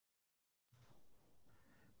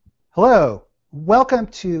Hello, welcome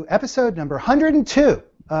to episode number 102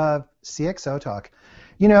 of CXO Talk.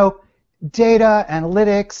 You know, data,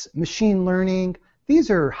 analytics, machine learning, these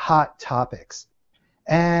are hot topics.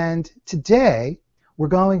 And today, we're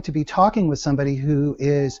going to be talking with somebody who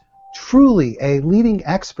is truly a leading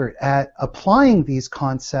expert at applying these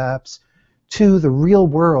concepts to the real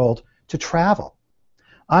world to travel.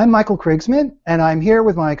 I'm Michael Krigsman, and I'm here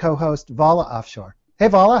with my co-host, Vala Afshar. Hey,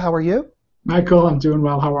 Vala, how are you? Michael, I'm doing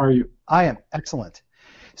well. How are you? I am excellent.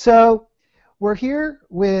 So we're here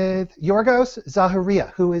with Yorgos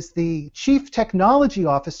Zaharia, who is the Chief Technology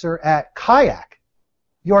Officer at Kayak.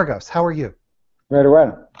 Yorgos, how are you? Very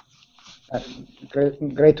well.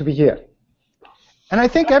 Great to be here. And I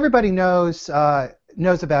think everybody knows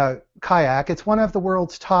about Kayak. It's one of the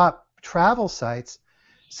world's top travel sites.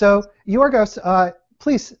 So Yorgos,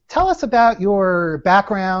 please tell us about your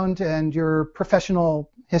background and your professional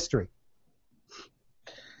history.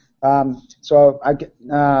 So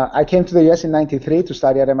I came to the US in '93 to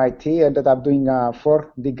study at MIT. Ended up doing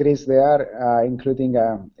 4 degrees there, including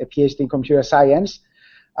a PhD in computer science.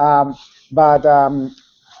 But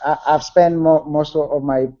I've spent most of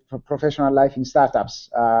my professional life in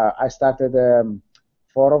startups. I started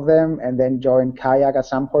 4 of them and then joined Kayak at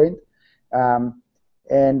some point.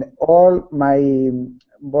 And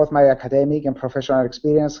both my academic and professional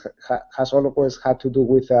experience has always had to do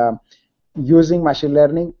with using machine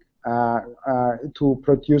learning to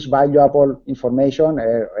produce valuable information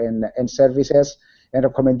and services and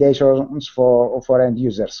recommendations for end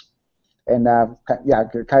users. And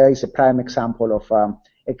Kayak is a prime example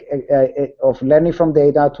of learning from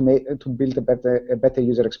data to build a better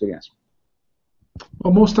user experience.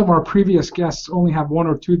 Well, most of our previous guests only have 1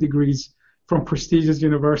 or 2 degrees from prestigious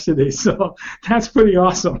universities, so that's pretty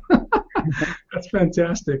awesome. That's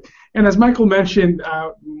fantastic. And as Michael mentioned,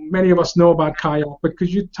 many of us know about Kayak, but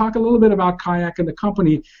could you talk a little bit about Kayak and the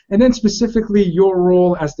company, and then specifically your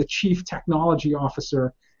role as the Chief Technology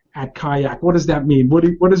Officer at Kayak? What does that mean?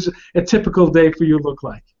 What does a typical day for you look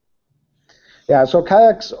like? Yeah, so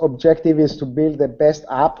Kayak's objective is to build the best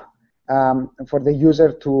app for the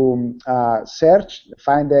user to search,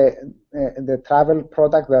 find the travel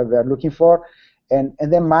product that they're looking for, and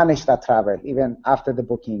then manage that travel even after the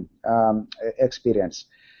booking experience.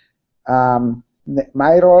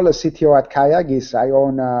 My role as CTO at Kayak is I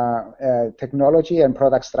own technology and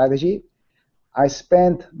product strategy. I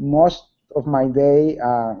spend most of my day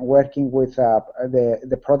working with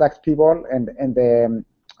the product people and the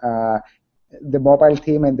mobile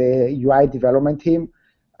team and the UI development team,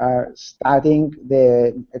 studying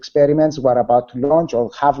the experiments we're about to launch or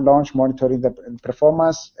have launched, monitoring the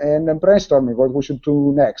performance, and brainstorming what we should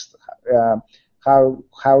do next.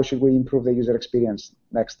 How should we improve the user experience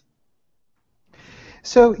next?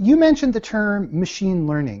 So you mentioned the term machine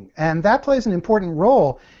learning, and that plays an important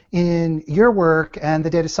role in your work and the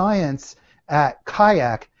data science at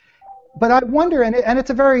Kayak. But I wonder, and it's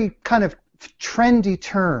a very kind of trendy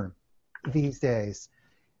term these days,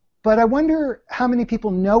 but I wonder how many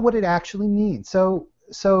people know what it actually means. So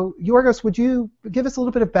Yorgos, would you give us a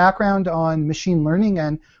little bit of background on machine learning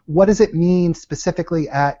and what does it mean specifically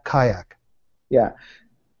at Kayak? Yeah.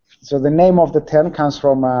 So the name of the term comes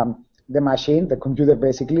from the machine, the computer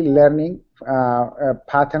basically, learning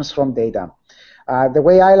patterns from data. The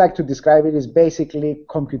way I like to describe it is basically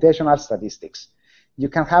computational statistics. You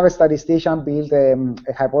can have a statistician build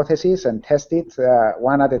a hypothesis and test it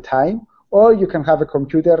one at a time, or you can have a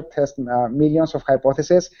computer test millions of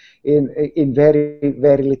hypotheses in very,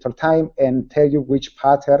 very little time and tell you which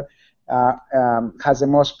pattern has the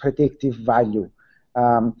most predictive value.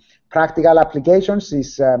 Practical applications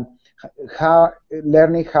is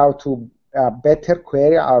learning how to better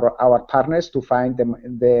query our partners to find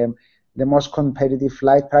the most competitive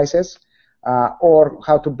flight prices, or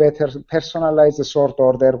how to better personalize the sort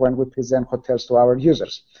order when we present hotels to our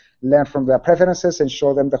users. Learn from their preferences and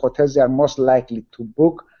show them the hotels they are most likely to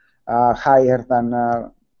book higher than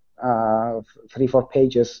 3-4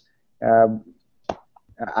 pages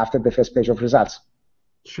after the first page of results.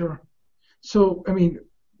 Sure. So, I mean,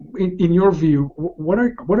 in your view,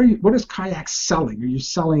 what is Kayak selling? Are you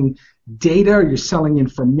selling data? Are you selling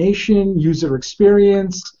information, user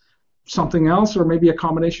experience, something else, or maybe a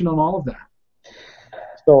combination of all of that?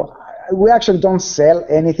 So we actually don't sell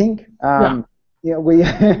anything.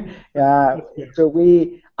 So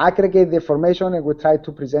we aggregate the information and we try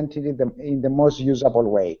to present it in the most usable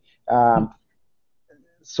way.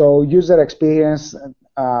 So user experience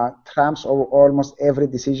trumps almost every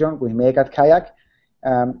decision we make at Kayak.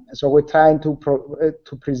 So we're trying to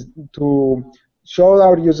show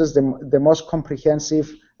our users the most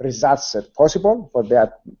comprehensive results possible for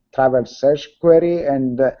their travel search query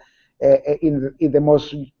and in the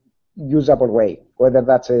most usable way, whether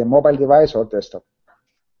that's a mobile device or desktop.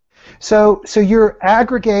 So you're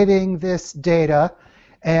aggregating this data,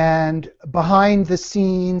 and behind the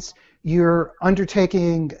scenes, you're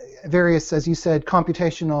undertaking various, as you said,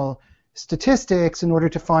 computational statistics in order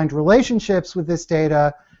to find relationships with this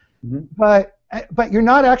data, Mm-hmm. but you're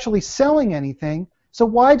not actually selling anything. So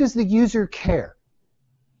why does the user care?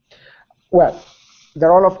 Well, the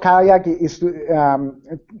role of Kayak is to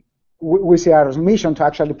we see our mission to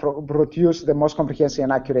actually produce the most comprehensive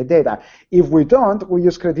and accurate data. If we don't, we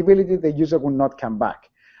use credibility, the user will not come back.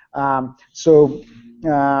 I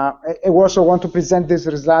also want to present these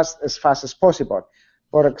results as fast as possible.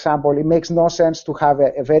 For example, it makes no sense to have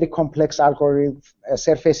a very complex algorithm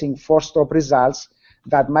surfacing 4-stop results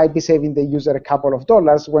that might be saving the user a couple of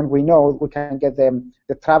dollars when we know we can get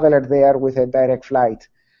the traveler there with a direct flight.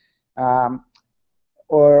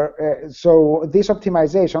 So these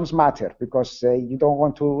optimizations matter because you don't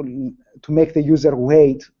want to make the user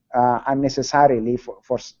wait unnecessarily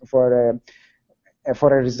for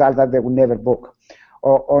a result that they will never book.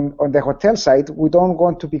 On the hotel side, we don't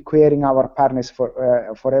want to be querying our partners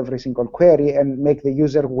for every single query and make the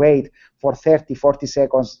user wait for 30, 40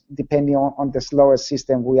 seconds, depending on the slowest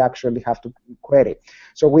system we actually have to query.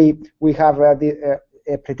 So we have a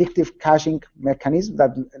predictive caching mechanism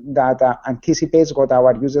that anticipates what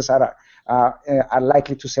our users are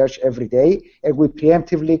likely to search every day, and we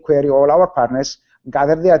preemptively query all our partners,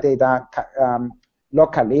 gather their data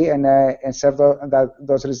locally, and serve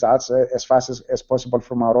those results as fast as possible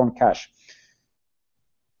from our own cache.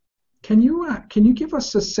 Can you give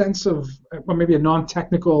us a sense of, or maybe a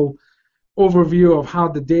non-technical overview of how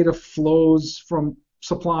the data flows from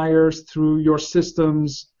suppliers through your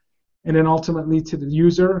systems and then ultimately to the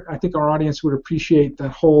user? I think our audience would appreciate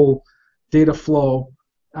that whole data flow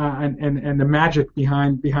and the magic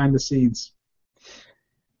behind the scenes.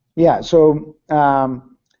 Yeah, so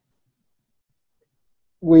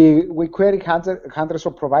we query hundreds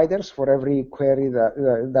of providers for every query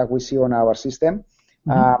that we see on our system.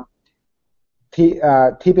 Mm-hmm.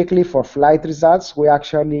 Typically for flight results, we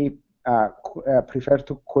actually prefer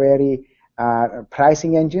to query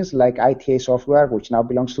pricing engines like ITA Software, which now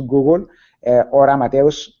belongs to Google, or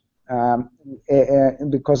Amadeus,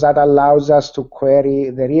 because that allows us to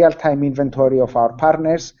query the real-time inventory of our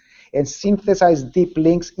partners and synthesize deep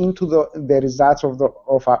links into the results of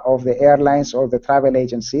the airlines or the travel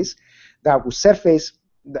agencies that will surface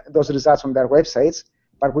those results on their websites,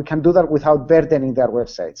 but we can do that without burdening their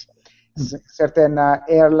websites. Mm-hmm. Certain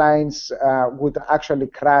airlines would actually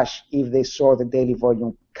crash if they saw the daily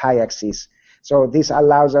volume Kayak sees. So this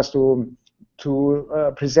allows us to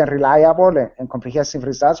present reliable and comprehensive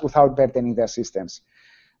results without burdening their systems.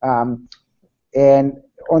 And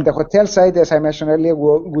on the hotel side, as I mentioned earlier,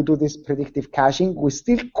 we do this predictive caching. We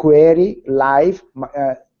still query live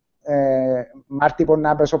multiple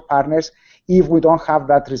numbers of partners if we don't have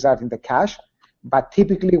that result in the cache. But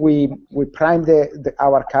typically, we prime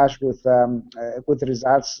our cache with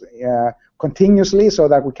results continuously so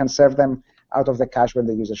that we can serve them out of the cache when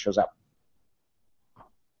the user shows up.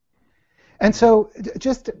 And so,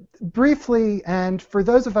 just briefly, and for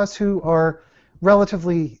those of us who are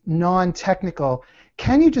relatively non-technical,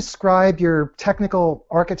 can you describe your technical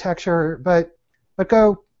architecture, but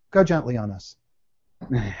go gently on us?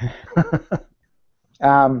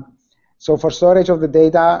 So for storage of the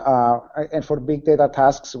data and for big data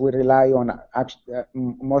tasks, we rely on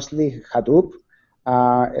mostly Hadoop.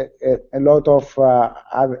 A lot of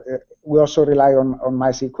we also rely on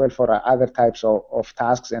MySQL for other types of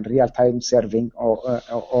tasks and real-time serving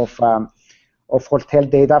of hotel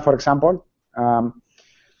data, for example. And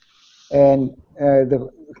the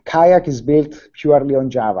Kayak is built purely on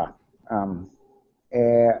Java.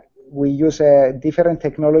 We use different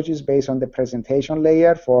technologies based on the presentation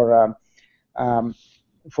layer for our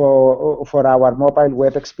mobile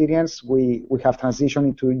web experience. We have transitioned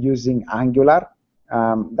into using Angular.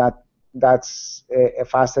 That's a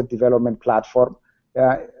faster development platform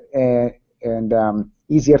and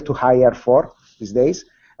easier to hire for these days.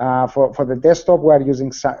 For the desktop, we are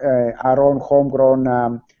using our own homegrown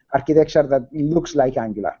architecture that looks like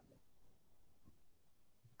Angular.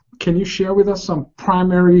 Can you share with us some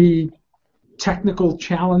primary technical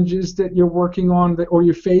challenges that you're working on or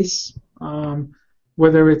you face,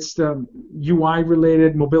 whether it's the UI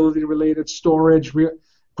related, mobility related, storage,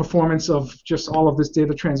 performance of just all of this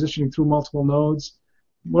data transitioning through multiple nodes?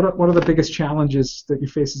 What are the biggest challenges that you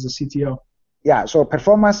face as a CTO? Yeah, so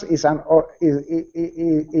performance is an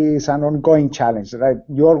ongoing challenge, right?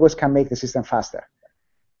 You always can make the system faster.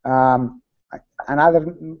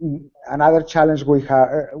 another challenge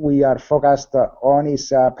we are focused on is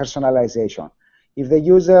personalization. If the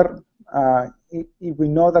user if we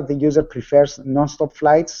know that the user prefers non-stop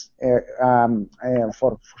flights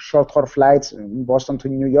for short-haul flights in Boston to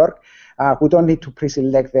New York, we don't need to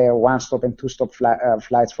pre-select the one-stop and two-stop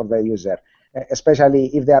flights for the user, especially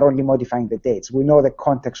if they are only modifying the dates. We know the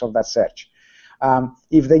context of that search.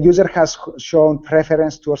 If the user has shown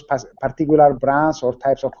preference towards particular brands or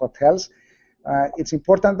types of hotels, it's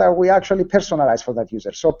important that we actually personalize for that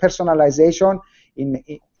user. So personalization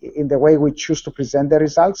in the way we choose to present the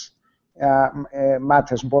results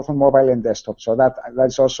matters both on mobile and desktop. So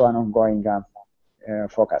that's also an ongoing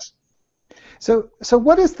focus. So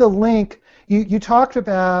what is the link? You talked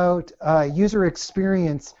about user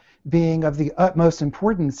experience being of the utmost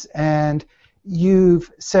importance, and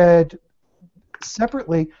you've said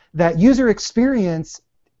separately that user experience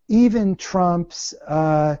even trumps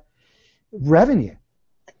revenue.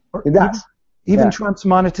 It does. Even trumps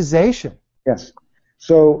monetization. Yes.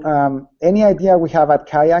 So any idea we have at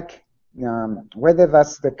Kayak, whether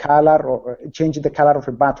that's the color or changing the color of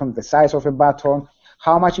a button, the size of a button,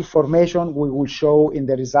 how much information we will show in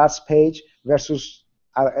the results page versus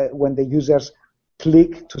when the users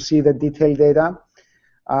click to see the detailed data.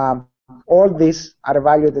 All these are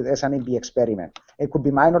evaluated as an A/B experiment. It could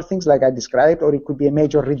be minor things like I described, or it could be a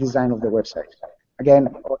major redesign of the website.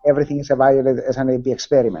 Again, everything is evaluated as an A/B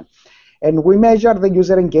experiment. And we measure the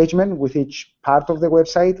user engagement with each part of the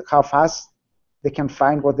website, how fast they can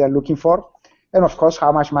find what they're looking for, and of course,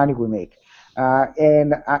 how much money we make.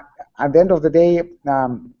 And at the end of the day,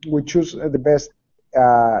 we choose the best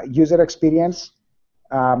user experience,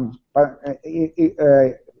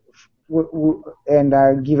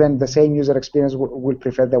 given the same user experience, we'll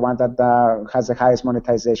prefer the one that has the highest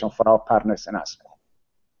monetization for our partners and us.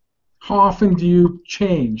 How often do you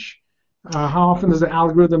change? How often does the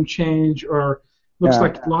algorithm change? Or looks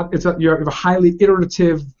like you have a highly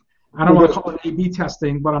iterative. I don't want to call it A/B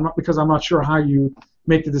testing, but I'm not sure how you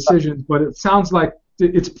make the decisions. But it sounds like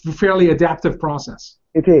it's a fairly adaptive process.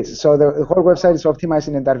 It is. So the whole website is optimized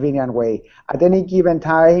in a Darwinian way. At any given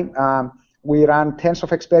time, we run tens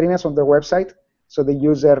of experiments on the website. So the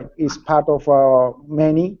user is part of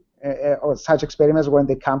many such experiments when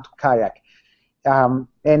they come to Kayak. And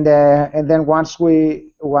then once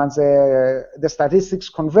the statistics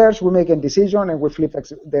converge, we make a decision and we flip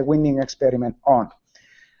the winning experiment on.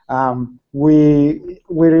 We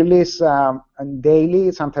release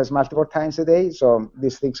daily, sometimes multiple times a day, so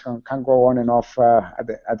these things can go on and off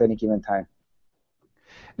at any given time.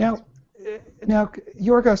 Now,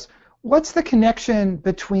 Yorgos, what's the connection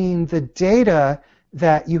between the data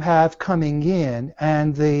that you have coming in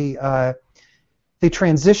and the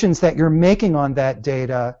transitions that you're making on that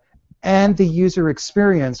data and the user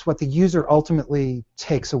experience, what the user ultimately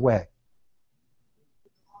takes away?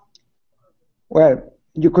 Well,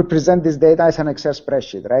 you could present this data as an Excel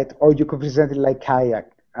spreadsheet, right? Or you could present it like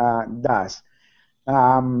Kayak does.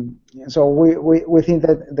 So we think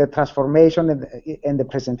that the transformation and the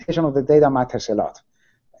presentation of the data matters a lot.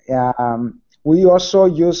 We also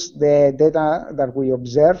use the data that we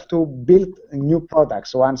observe to build new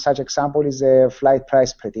products. One such example is a flight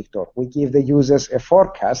price predictor. We give the users a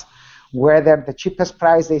forecast whether the cheapest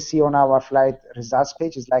price they see on our flight results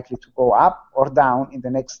page is likely to go up or down in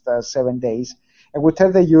the next 7 days. And we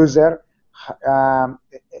tell the user,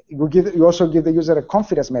 we also give the user a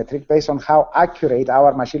confidence metric based on how accurate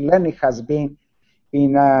our machine learning has been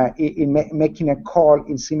in making a call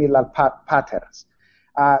in similar patterns.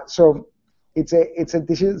 So it's a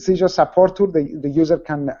decision support tool. The user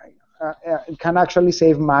can actually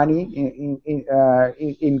save money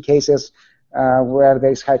in cases where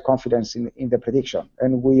there is high confidence in the prediction,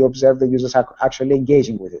 and we observe the users are actually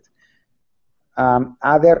engaging with it.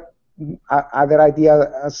 Other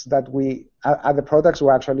ideas that other products we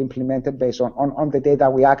actually implemented based on the data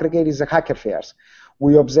we aggregate is the hacker fares.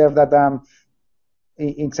 We observe that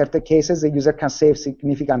in certain cases the user can save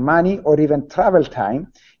significant money or even travel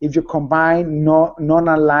time if you combine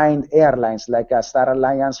non-aligned airlines like a Star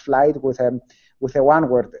Alliance flight with a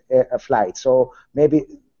one-word flight. So maybe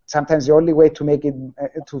sometimes the only way to make it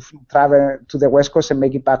to travel to the West Coast and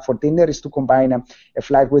make it back for dinner is to combine a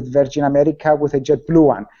flight with Virgin America with a JetBlue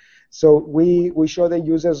one. So we show the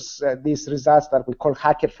users these results that we call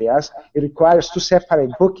hacker fares. It requires 2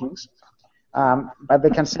 separate bookings, but they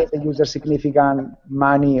can save the user significant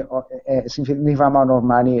money or a significant amount of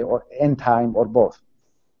money or end time or both.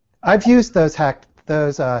 I've used those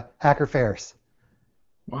hacker fares.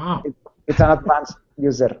 Wow. It's an advanced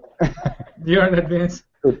user. You're an advanced.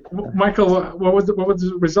 Good. Michael, what was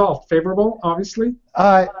the result? Favorable, obviously.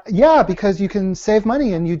 Yeah, because you can save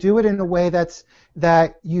money and you do it in a way that's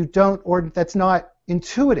not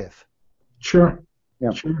intuitive. Sure.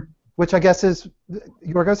 Yeah. Sure. Which I guess is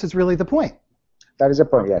Yorgos is really the point. That is the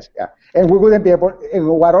point. Yes. Yeah. And we wouldn't be able. We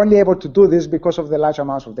are only able to do this because of the large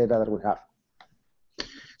amounts of data that we have.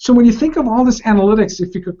 So when you think of all this analytics,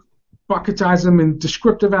 if you could bucketize them in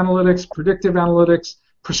descriptive analytics, predictive analytics,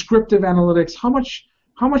 prescriptive analytics,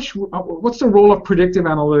 what's the role of predictive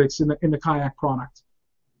analytics in the Kayak product?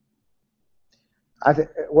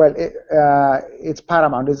 It's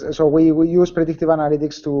paramount. So we use predictive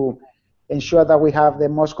analytics to ensure that we have the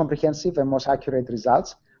most comprehensive and most accurate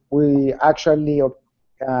results. We actually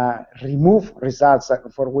remove results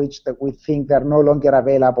for which that we think they're no longer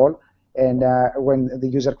available, and when the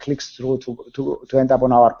user clicks through to end up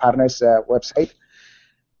on our partner's website.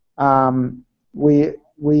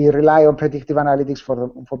 We rely on predictive analytics for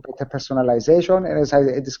better personalization, and as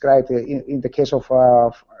I described in the case of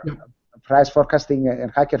price forecasting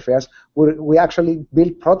and hacker fairs, we actually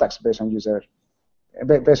build products based on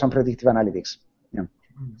predictive analytics. Yeah.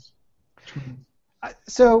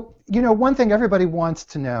 So, one thing everybody wants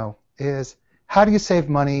to know is how do you save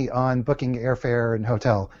money on booking airfare and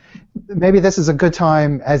hotel? Maybe this is a good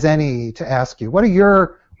time as any to ask you. What are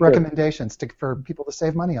your recommendations for people to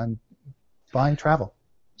save money on buying travel?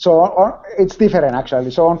 So it's different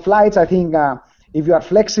actually. So on flights, I think if you are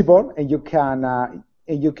flexible and you can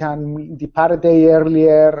depart a day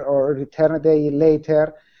earlier or return a day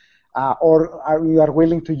later, or you are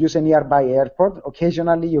willing to use a nearby airport,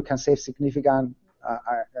 occasionally you can save significantly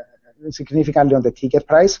on the ticket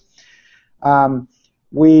price.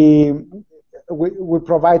 We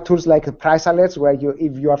provide tools like price alerts, where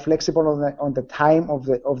if you are flexible on the time of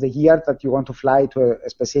the year that you want to fly to a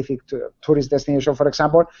specific tourist destination, for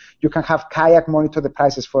example, you can have Kayak monitor the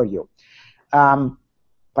prices for you.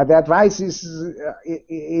 But the advice is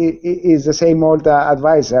the same old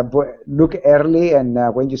advice. Look early, and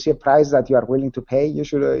when you see a price that you are willing to pay, you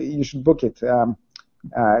should book it.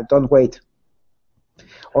 Don't wait.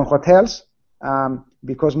 On hotels,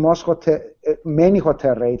 because many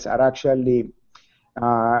hotel rates are actually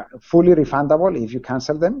fully refundable if you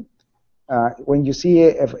cancel them. When you see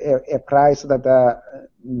a price that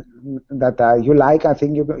you like, I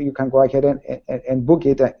think you can go ahead and book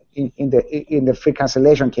it in the free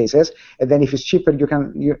cancellation cases, and then if it's cheaper, you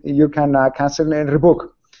can cancel and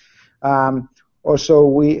rebook. Also,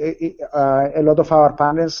 a lot of our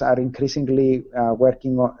partners are increasingly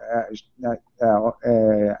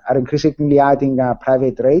adding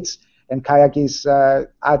private rates, and Kayak is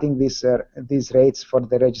adding these rates for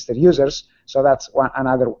the registered users. So that's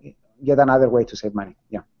yet another way to save money.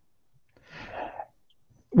 Yeah.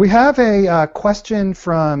 We have a question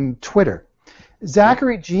from Twitter.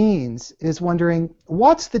 Zachary Jeans is wondering,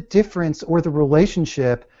 what's the difference or the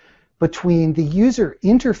relationship between the user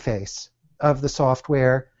interface of the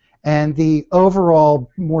software and the overall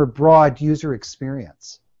more broad user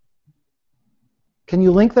experience? Can you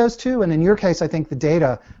link those two? And in your case, I think the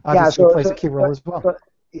data obviously plays a key role as well.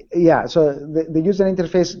 So the user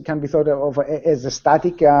interface can be thought of as the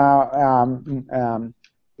static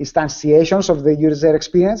instantiations of the user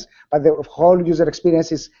experience, but the whole user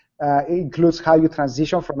experience includes how you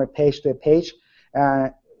transition from a page to a page,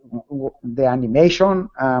 the animation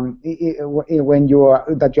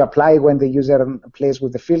that you apply when the user plays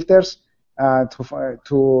with the filters, and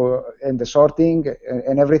the sorting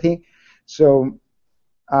and everything. So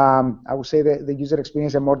I would say that the user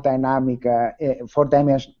experience is a more dynamic,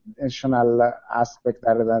 four-dimensional aspect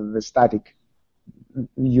rather than the static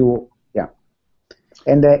view. Yeah,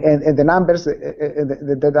 and the numbers,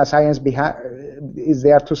 the data science is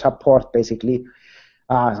there to support basically.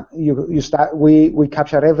 We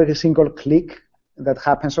capture every single click that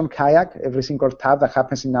happens on Kayak, every single tab that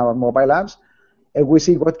happens in our mobile apps, and we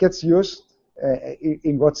see what gets used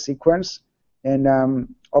in what sequence, and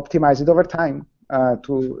optimize it over time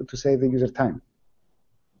to save the user time.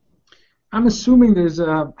 I'm assuming there's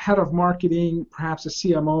a head of marketing, perhaps a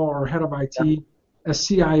CMO or head of IT, a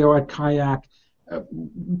CIO at Kayak.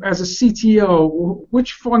 As a CTO,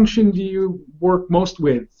 which function do you work most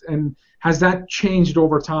with, and has that changed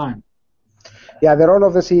over time? Yeah, the role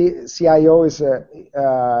of the CIO is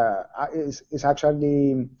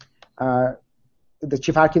actually the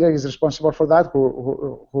chief architect is responsible for that,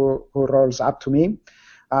 who rolls up to me.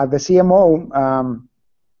 The CMO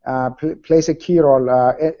plays a key role.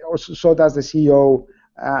 So does the CEO.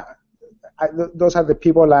 Those are the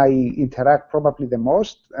people I interact probably the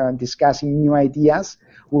most, discussing new ideas.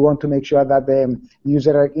 We want to make sure that the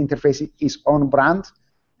user interface is on brand,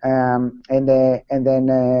 and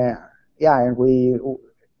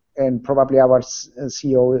probably our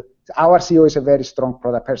CEO. Our CEO is a very strong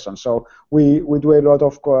product person, so we do a lot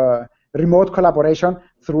of remote collaboration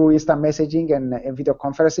through instant messaging and video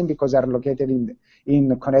conferencing because they are located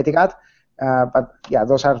in Connecticut. But yeah,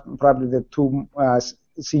 those are probably the two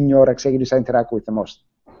senior executives I interact with the most,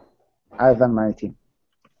 other than my team.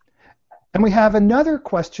 And we have another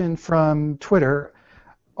question from Twitter.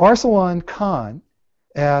 Arsalan Khan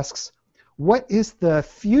asks, what is the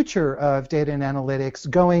future of data and analytics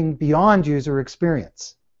going beyond user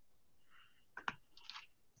experience?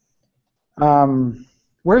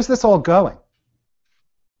 Where's this all going?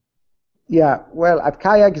 Yeah, well, at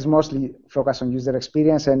Kayak is mostly focused on user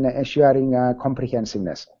experience and ensuring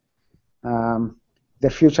comprehensiveness. The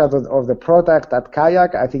future of the product at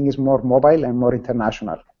Kayak, I think, is more mobile and more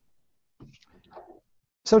international.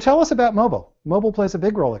 So tell us about mobile. Mobile plays a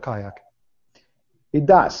big role at Kayak. It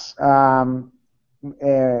does. More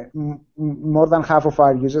than half of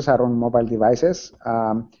our users are on mobile devices.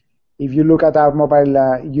 If you look at our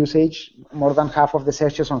mobile usage, more than half of the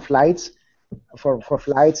searches on flights for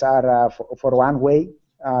flights are for one-way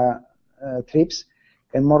trips,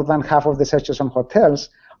 and more than half of the searches on hotels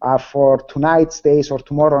are for tonight stays or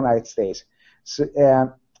tomorrow night stays. So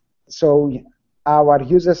our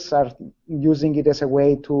users are using it as a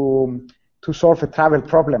way to solve a travel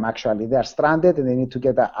problem. Actually, they are stranded and they need to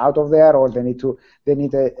get out of there, or they need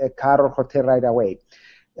a car or hotel right away.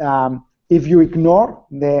 If you ignore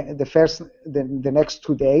the next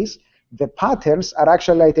 2 days, the patterns are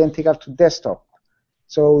actually identical to desktop.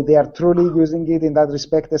 So they are truly using it in that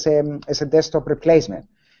respect as a desktop replacement.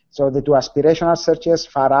 So they do aspirational searches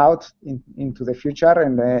far out into the future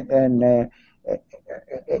and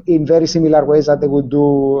in very similar ways that they would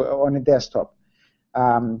do on a desktop.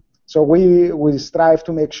 So we strive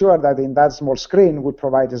to make sure that in that small screen we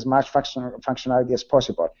provide as much functionality as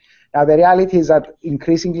possible. Now the reality is that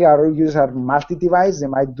increasingly our users are multi-device. They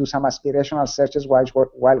might do some aspirational searches while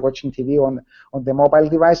watching TV on the mobile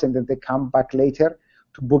device, and then they come back later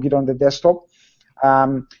to book it on the desktop.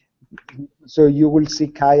 So you will see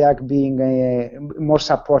Kayak being more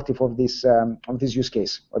supportive of this use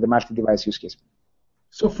case, or the multi-device use case.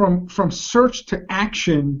 So from search to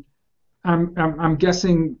action, I'm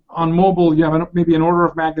guessing on mobile you have maybe an order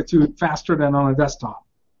of magnitude faster than on a desktop.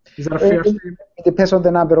 Is that a fair statement? It depends on the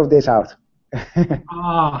number of days out.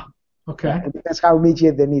 Okay. It depends how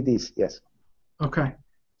immediate the need is, yes. Okay.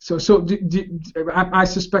 So I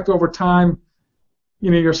suspect over time,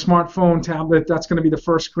 your smartphone, tablet, that's going to be the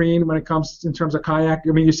first screen when it comes in terms of Kayak.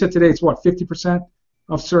 I mean, you said today it's what, 50%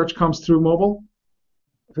 of search comes through mobile?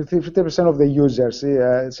 50% of the users.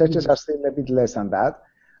 Searches are still a bit less than that.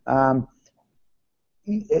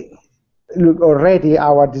 Look, already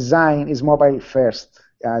our design is mobile first.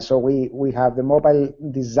 So we have the mobile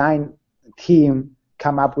design team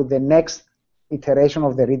come up with the next iteration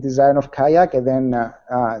of the redesign of Kayak, and then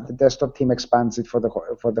the desktop team expands it for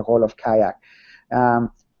the whole of Kayak.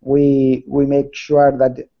 We make sure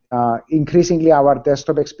that increasingly our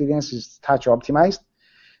desktop experience is touch optimized.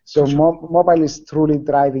 So mobile is truly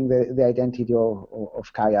driving the identity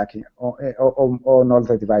of Kayak on all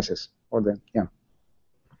the devices.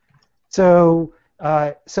 So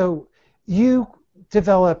you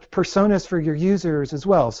developed personas for your users as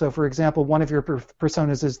well. So for example, one of your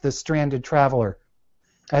personas is the stranded traveler,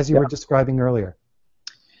 as you were describing earlier.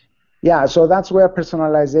 Yeah, so that's where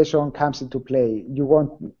personalization comes into play. You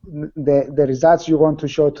want the results you want to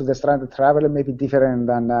show to the stranded traveler may be different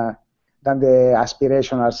than the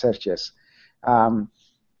aspirational searches,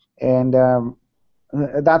 and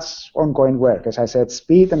that's ongoing work. As I said,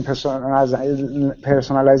 speed and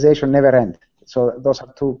personalization never end. So those are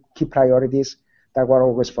two key priorities that we're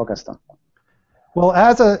always focused on. Well,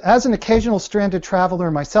 as an occasional stranded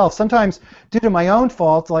traveler myself, sometimes due to my own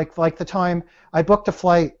fault, like the time I booked a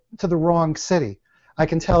flight to the wrong city, I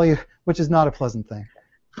can tell you, which is not a pleasant thing.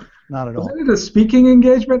 Not at all. Is it a speaking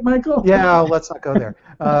engagement, Michael? Yeah, let's not go there.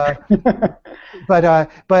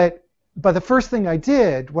 But the first thing I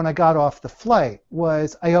did when I got off the flight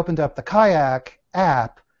was I opened up the Kayak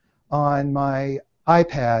app on my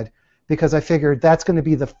iPad, because I figured that's going to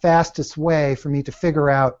be the fastest way for me to figure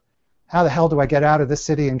out how the hell do I get out of this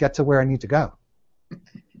city and get to where I need to go.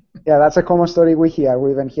 Yeah, that's a common story we hear.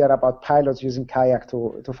 We even hear about pilots using Kayak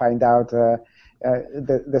to find out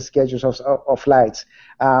the schedules of flights.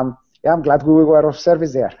 Yeah, I'm glad we were of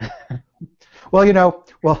service there. Well,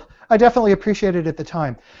 I definitely appreciated it at the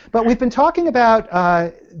time. But we've been talking about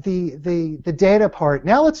the data part.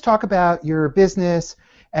 Now let's talk about your business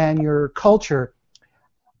and your culture.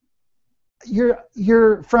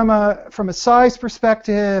 you're from a size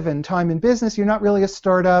perspective and time in business, you're not really a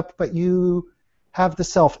startup, but you have the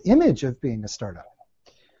self-image of being a startup.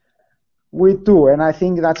 We do, and I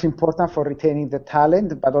think that's important for retaining the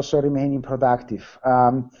talent, but also remaining productive.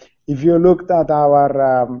 If you looked at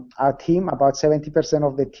our team, about 70%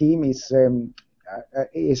 of the team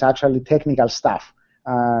is actually technical staff,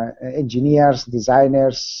 engineers,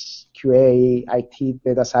 designers, QA, IT,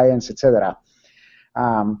 data science, etc.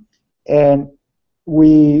 And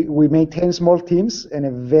we maintain small teams in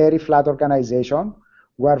a very flat organization.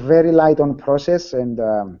 We are very light on process, and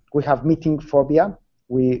we have meeting phobia.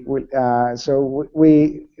 So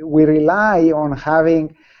we rely on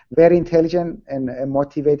having very intelligent and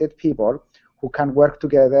motivated people who can work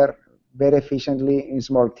together very efficiently in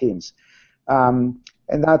small teams. And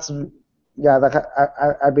that's,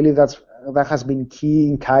 I believe that has been key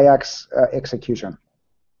in Kayak's execution.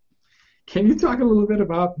 Can you talk a little bit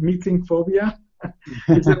about meeting phobia?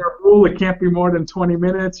 Is there a rule? It can't be more than 20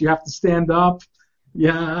 minutes. You have to stand up.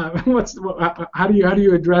 Yeah. How do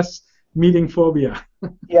you address meeting phobia?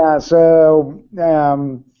 Yeah. So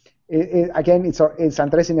again, it's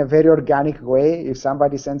addressed in a very organic way. If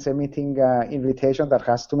somebody sends a meeting invitation that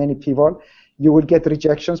has too many people, you will get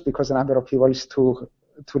rejections because the number of people is too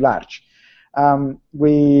large.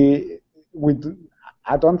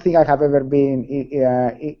 I don't think I have ever been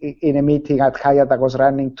in a meeting at Kayak that was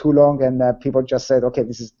running too long, and people just said, okay,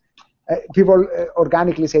 this is. People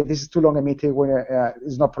organically say this is too long a meeting,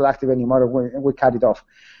 it's not productive anymore, we cut it off.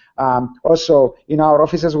 Also, in our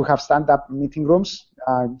offices, we have stand-up meeting rooms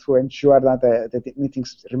to ensure that the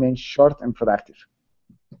meetings remain short and productive.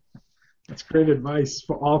 That's great advice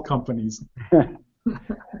for all companies.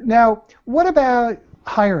 Now, what about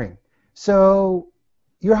hiring? So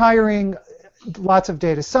you're hiring lots of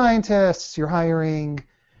data scientists, you're hiring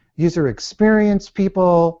user experience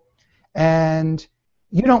people, and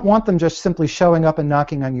you don't want them just simply showing up and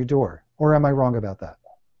knocking on your door, or am I wrong about that?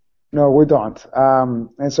 No, we don't.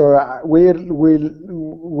 And so we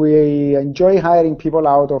enjoy hiring people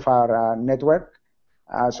out of our network.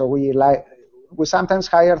 So we sometimes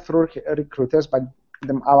hire through recruiters, but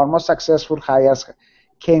our most successful hires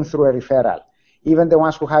came through a referral. Even the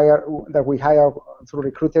ones that we hire through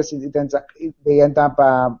recruiters, they end up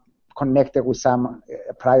connected with some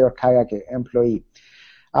prior Kayak employee.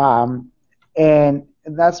 And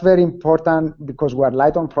that's very important because we are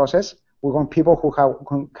light on process. We want people who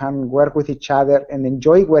can work with each other and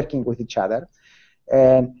enjoy working with each other.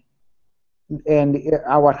 And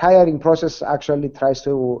our hiring process actually tries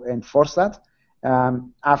to enforce that.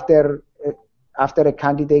 After a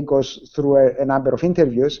candidate goes through a number of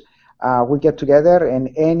interviews, we get together and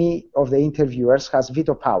any of the interviewers has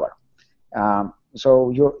veto power. So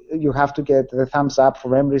you have to get the thumbs up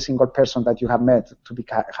from every single person that you have met to be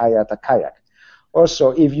hired at Kayak.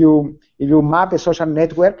 Also, if you map a social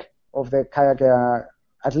network of the Kayak,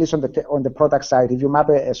 at least on the product side, if you map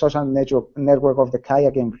a social network of the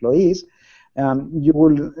Kayak employees, you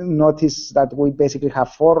will notice that we basically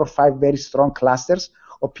have 4 or 5 very strong clusters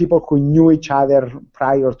of people who knew each other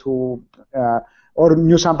prior to, or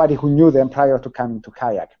knew somebody who knew them prior to coming to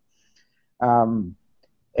Kayak. And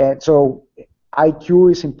so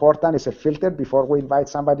IQ is important as a filter before we invite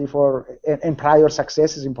somebody and prior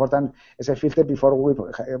success is important as a filter before we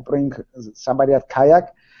bring somebody at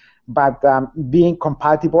Kayak. But being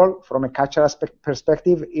compatible from a cultural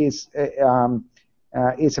perspective is a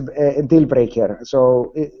deal breaker.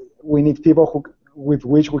 So we need people with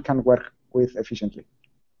which we can work with efficiently.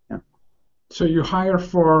 Yeah. So you hire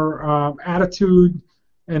for attitude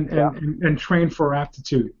and train for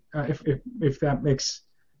aptitude. If that makes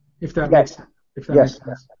sense. Yes.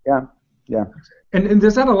 Yeah. And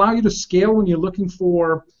does that allow you to scale when you're looking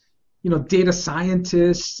for, data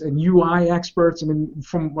scientists and UI experts? I mean,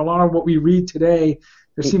 from a lot of what we read today,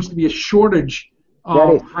 there seems to be a shortage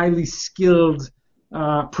of highly skilled,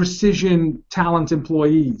 precision talent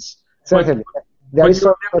employees. Certainly. But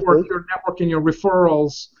your network and your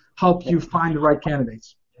referrals help you find the right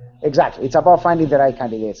candidates. Exactly. It's about finding the right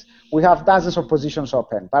candidates. We have dozens of positions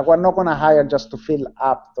open, but we're not going to hire just to fill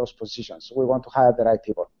up those positions. We want to hire the right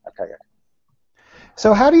people. Okay.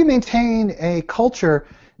 So how do you maintain a culture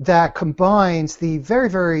that combines the very,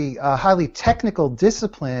 very highly technical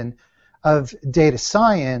discipline of data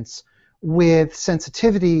science with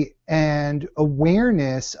sensitivity and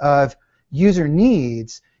awareness of user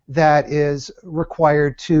needs that is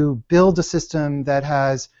required to build a system that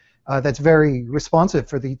has that's very responsive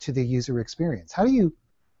to the user experience? How do you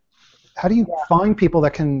find people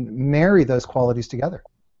that can marry those qualities together?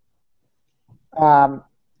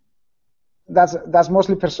 that's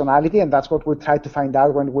mostly personality, and that's what we try to find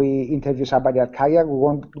out when we interview somebody at Kayak.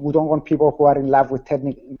 We don't want people who are in love with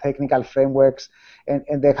technical frameworks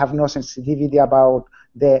and they have no sensitivity about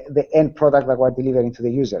the end product that we're delivering to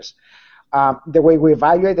the users. The way we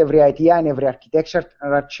evaluate every idea and every architecture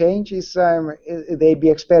change is the A/B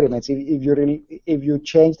experiments. If you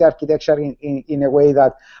change the architecture in a way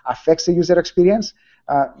that affects the user experience,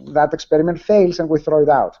 that experiment fails and we throw it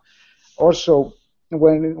out. Also,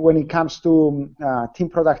 when it comes to team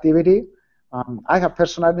productivity, I have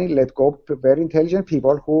personally let go very intelligent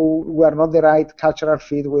people who were not the right cultural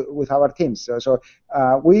fit with our teams. So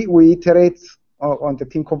we iterate on the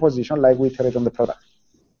team composition like we iterate on the product.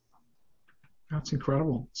 That's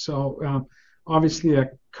incredible. So obviously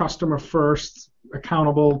a customer first,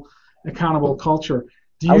 accountable culture.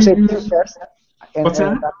 I would say team first. What's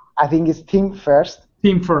that? I think it's team first.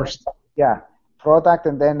 Team first. Yeah, product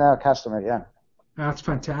and then customer. Yeah. That's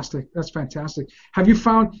fantastic. That's fantastic. Have you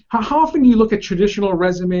found how often do you look at traditional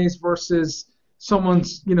resumes versus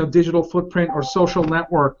someone's digital footprint or social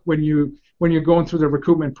network when you're going through the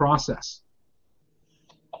recruitment process?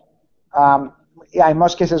 Yeah, in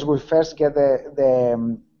most cases we first get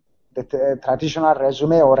the traditional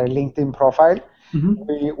resume or a LinkedIn profile.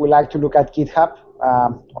 Mm-hmm. We like to look at GitHub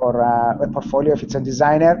or a portfolio if it's a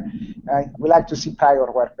designer. We like to see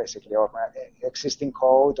prior work basically, or existing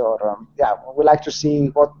code, or we like to see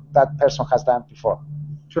what that person has done before.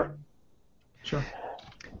 Sure.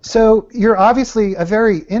 So you're obviously a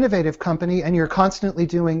very innovative company, and you're constantly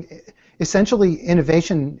doing essentially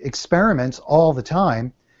innovation experiments all the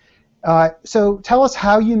time. So tell us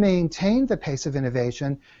how you maintain the pace of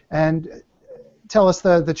innovation, and tell us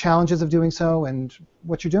the challenges of doing so and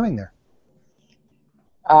what you're doing there.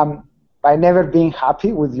 By never being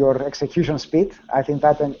happy with your execution speed. I think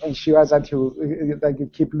that ensures that you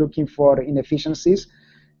keep looking for inefficiencies,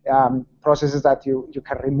 processes that you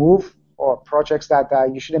can remove, or projects that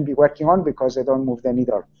you shouldn't be working on because they don't move the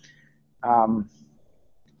needle.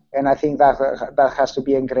 And I think that has to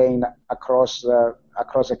be ingrained across the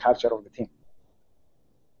culture of the team.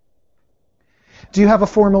 Do you have a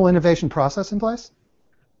formal innovation process in place?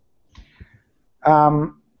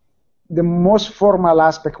 The most formal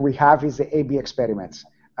aspect we have is the A/B experiments.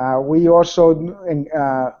 We also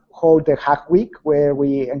hold a hack week where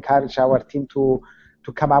we encourage our team to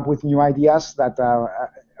come up with new ideas but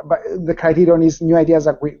the criterion is new ideas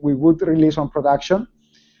that we would release on production.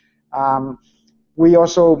 We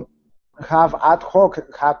also have ad hoc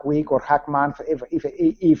hack week or hack month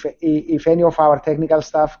if any of our technical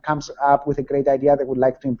staff comes up with a great idea they would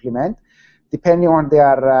like to implement. Depending on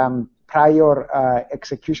their prior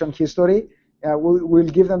execution history,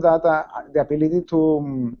 we'll give them the ability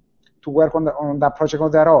to work on that project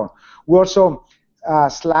on their own. We also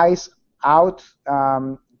slice out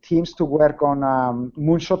teams to work on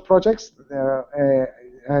moonshot projects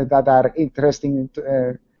that are interesting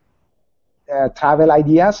travel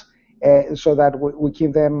ideas, so that we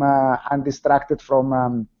keep them undistracted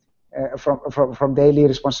from daily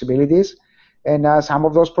responsibilities. And some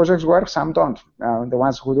of those projects work, some don't. The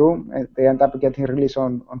ones who do, they end up getting released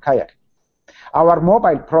on Kayak. Our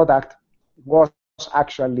mobile product was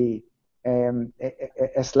actually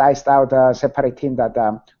a sliced out separate team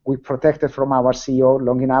that we protected from our CEO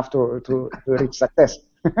long enough to reach success.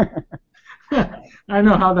 I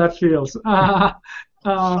know how that feels.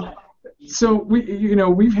 So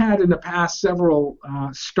we've had in the past several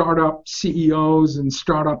startup CEOs and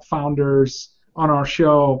startup founders on our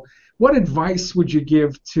show. What advice would you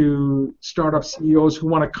give to startup CEOs who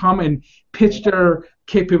want to come and pitch their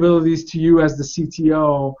capabilities to you as the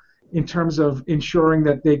CTO in terms of ensuring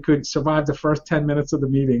that they could survive the first 10 minutes of the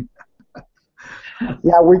meeting?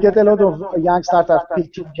 Yeah, we get a lot of young startups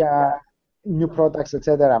pitching new products,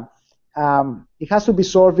 etc. It has to be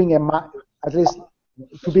solving at least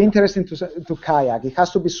to be interesting to Kayak, it has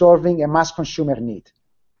to be solving a mass consumer need.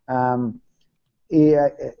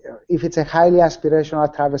 If it's a highly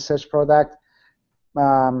aspirational travel search product,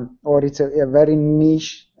 or it's a very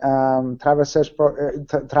niche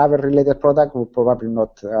travel-related product, we'll probably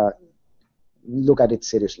not look at it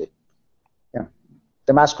seriously. Yeah,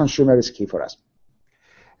 the mass consumer is key for us.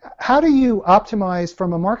 How do you optimize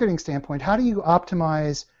from a marketing standpoint? How do you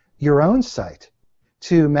optimize your own site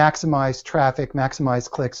to maximize traffic, maximize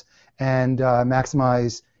clicks, and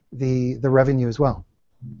maximize the revenue as well?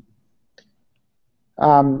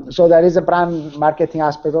 So there is a brand marketing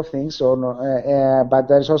aspect of things. So, but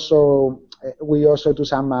there's also we also do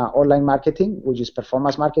some online marketing, which is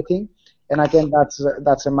performance marketing, and again that's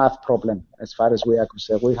a math problem as far as we are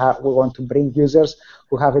concerned. We want to bring users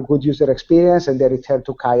who have a good user experience and they return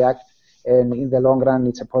to Kayak and in the long run,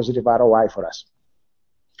 it's a positive ROI for us.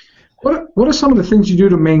 What are some of the things you do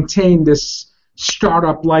to maintain this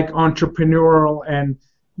startup-like entrepreneurial and,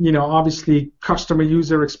 obviously customer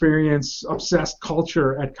user experience obsessed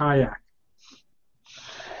culture at Kayak?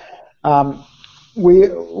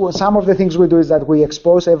 Some of the things we do is that we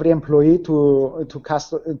expose every employee to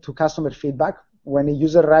customer feedback. When a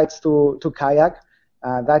user writes to Kayak,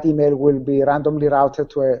 that email will be randomly routed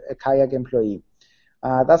to a Kayak employee.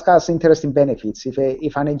 That has interesting benefits.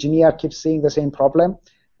 If an engineer keeps seeing the same problem,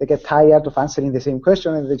 they get tired of answering the same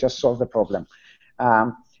question and they just solve the problem.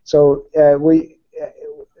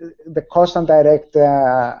 The constant direct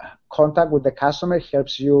contact with the customer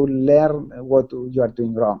helps you learn what you are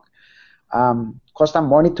doing wrong. Constant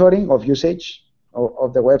monitoring of usage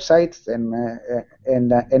of the website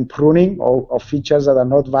and pruning of features that are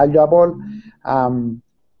not valuable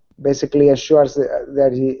basically ensures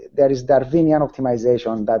that there is Darwinian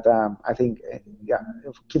optimization that I think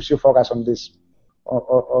keeps you focused on this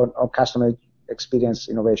on customer experience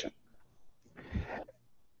innovation.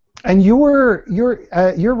 And your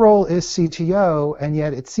role is CTO, and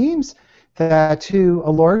yet it seems that to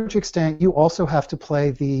a large extent you also have to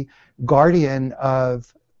play the guardian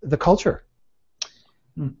of the culture.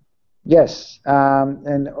 Yes,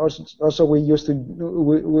 and also we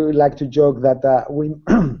like to joke that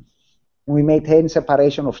we maintain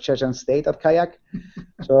separation of church and state at Kayak.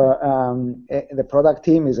 So the product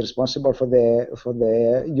team is responsible for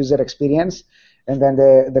the user experience, and then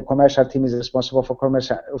the commercial team is responsible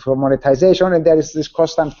for monetization, and there is this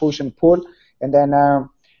constant push and pull, and then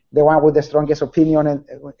the one with the strongest opinion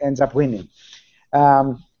ends up winning.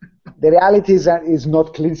 The reality is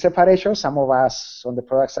not clean separation. Some of us on the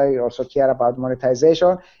product side also care about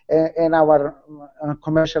monetization, and our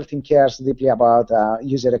commercial team cares deeply about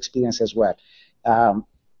user experience as well.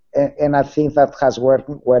 And I think that has worked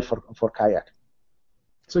well for Kayak.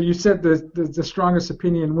 So you said the strongest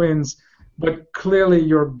opinion wins, but clearly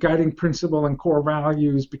your guiding principle and core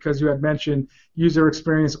values, because you had mentioned user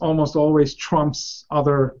experience almost always trumps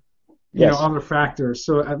other factors.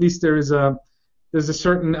 So at least there's a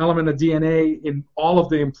certain element of DNA in all of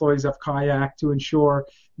the employees of Kayak to ensure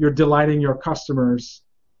you're delighting your customers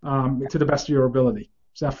to the best of your ability.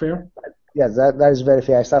 Is that fair? Yes, that is very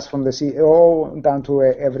fair. It starts from the CEO down to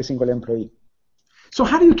every single employee. So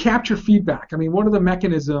how do you capture feedback? I mean, what are the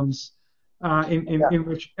mechanisms in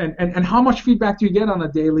which, and how much feedback do you get on a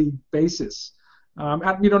daily basis?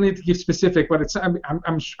 You don't need to give specific, but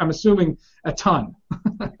I'm assuming a ton.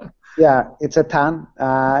 Yeah, it's a ton.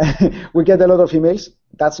 We get a lot of emails.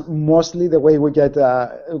 That's mostly the way we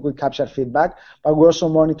capture feedback. But we also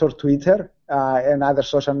monitor Twitter and other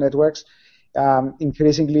social networks.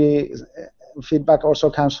 Increasingly, feedback also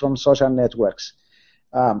comes from social networks.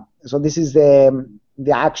 So this is the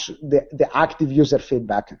active user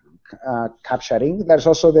feedback capturing. There's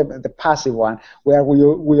also the passive one where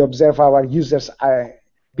we observe our users'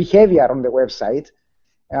 behavior on the website,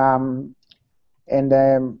 and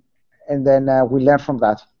then we learn from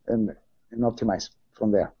that and optimize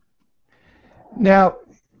from there. Now,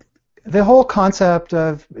 the whole concept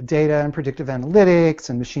of data and predictive analytics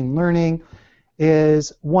and machine learning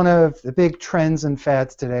is one of the big trends and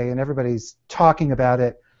fads today, and everybody's talking about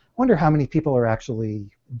it. I wonder how many people are actually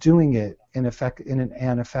doing it in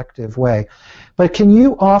an effective way. But can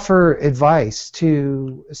you offer advice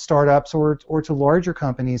to startups or to larger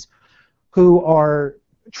companies who are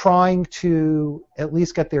trying to at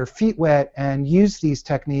least get their feet wet and use these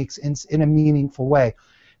techniques in a meaningful way?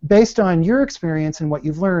 Based on your experience and what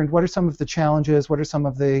you've learned, what are some of the challenges? What are some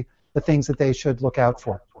of the things that they should look out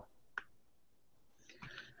for?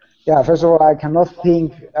 Yeah, first of all, I cannot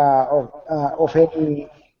think of any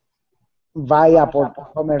viable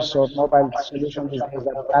commerce or mobile solution these days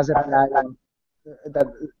that doesn't rely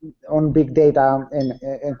on big data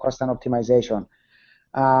and constant optimization.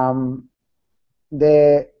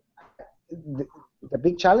 The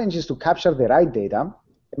big challenge is to capture the right data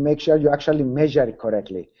and make sure you actually measure it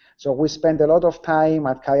correctly. So we spend a lot of time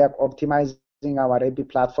at Kayak optimizing our AB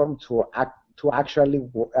platform to actually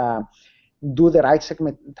do the right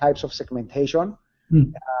types of segmentation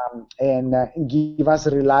and give us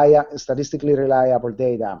statistically reliable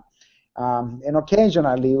data. And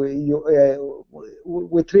occasionally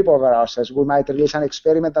we trip over ourselves. We might release an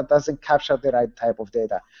experiment that doesn't capture the right type of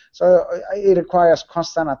data. So it requires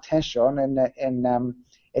constant attention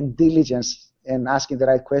and diligence and asking the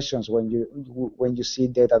right questions when you see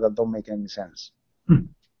data that don't make any sense.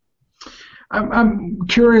 I'm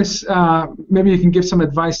curious. Maybe you can give some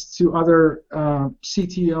advice to other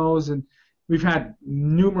CTOs, and we've had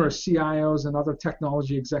numerous CIOs and other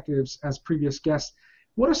technology executives as previous guests.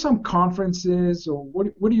 what are some conferences, or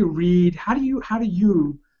what do you read? How do you,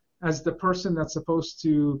 as the person that's supposed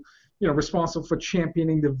to, responsible for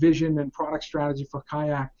championing the vision and product strategy for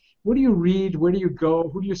Kayak, what do you read? Where do you go?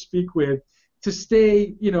 Who do you speak with to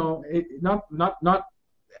stay, not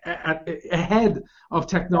ahead of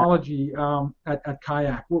technology at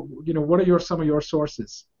Kayak? What are some of your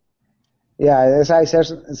sources? Yeah, as I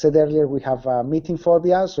said earlier, we have meeting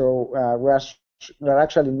phobia, so we're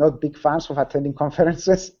actually not big fans of attending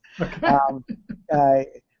conferences. Okay.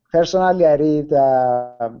 Personally, I read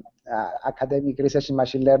academic research in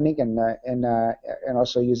machine learning and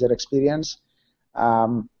also user experience.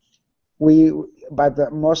 But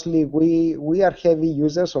mostly we are heavy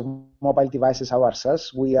users of mobile devices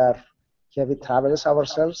ourselves. We are heavy travelers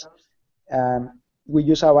ourselves. We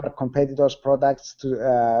use our competitors' products to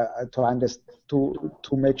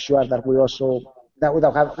make sure that we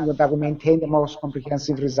maintain the most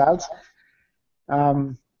comprehensive results.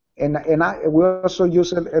 We also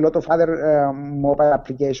use a lot of other mobile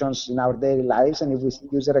applications in our daily lives, and if we see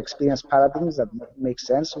user experience paradigms that make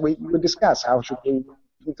sense, we discuss how should we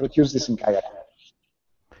introduce this in Kayak.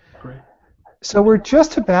 Great. So we're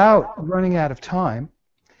just about running out of time.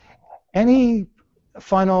 Any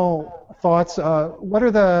final thoughts? I'm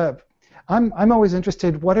always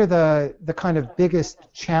interested, what are the kind of biggest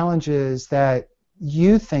challenges that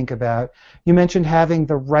you think about? You mentioned having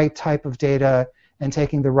the right type of data and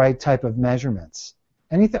taking the right type of measurements.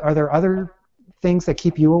 Are there other things that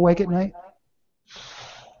keep you awake at night?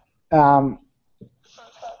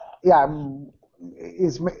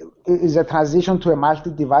 Is a transition to a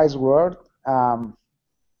multi-device world.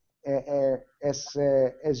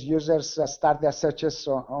 As users start their searches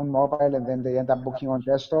on mobile and then they end up booking on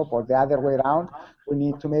desktop, or the other way around, we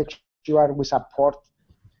need to make sure we support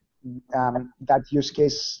that use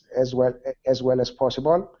case as well as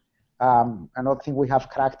possible. I don't think we have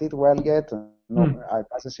cracked it well yet. It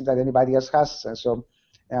doesn't seem that anybody else has. So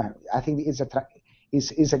I think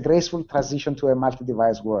it's a graceful transition to a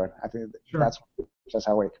multi-device world. I think that's just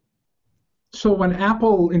our way. So when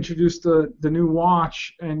Apple introduced the new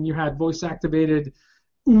watch and you had voice-activated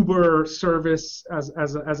Uber service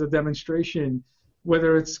as a demonstration,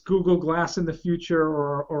 whether it's Google Glass in the future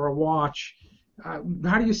or a watch,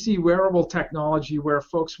 how do you see wearable technology where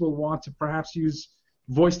folks will want to perhaps use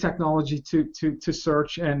voice technology to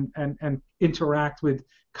search and interact with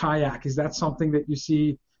Kayak? Is that something that you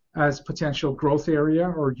see as potential growth area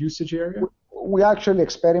or usage area? We actually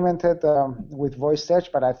experimented with voice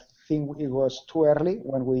search, but I think it was too early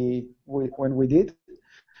when we did.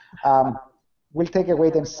 We'll take a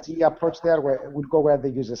wait and see approach there. We'll go where the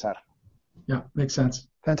users are. Yeah, makes sense.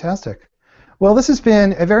 Fantastic. Well, this has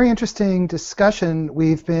been a very interesting discussion.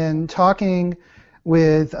 We've been talking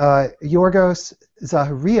with Yorgos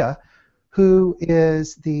Zaharia, who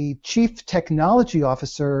is the Chief Technology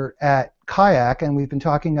Officer at Kayak, and we've been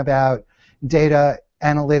talking about data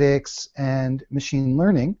analytics and machine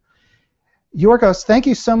learning. Yorgos, thank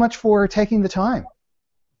you so much for taking the time.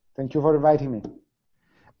 Thank you for inviting me.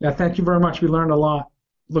 Yeah, thank you very much. We learned a lot.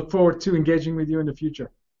 Look forward to engaging with you in the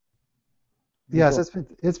future. Yes,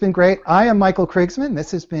 it's been great. I am Michael Krigsman.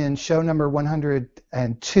 This has been show number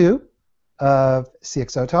 102 of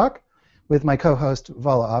CXO Talk with my co-host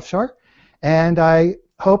Vala Afshar. And I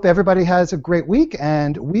hope everybody has a great week,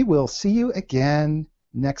 and we will see you again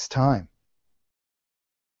next time.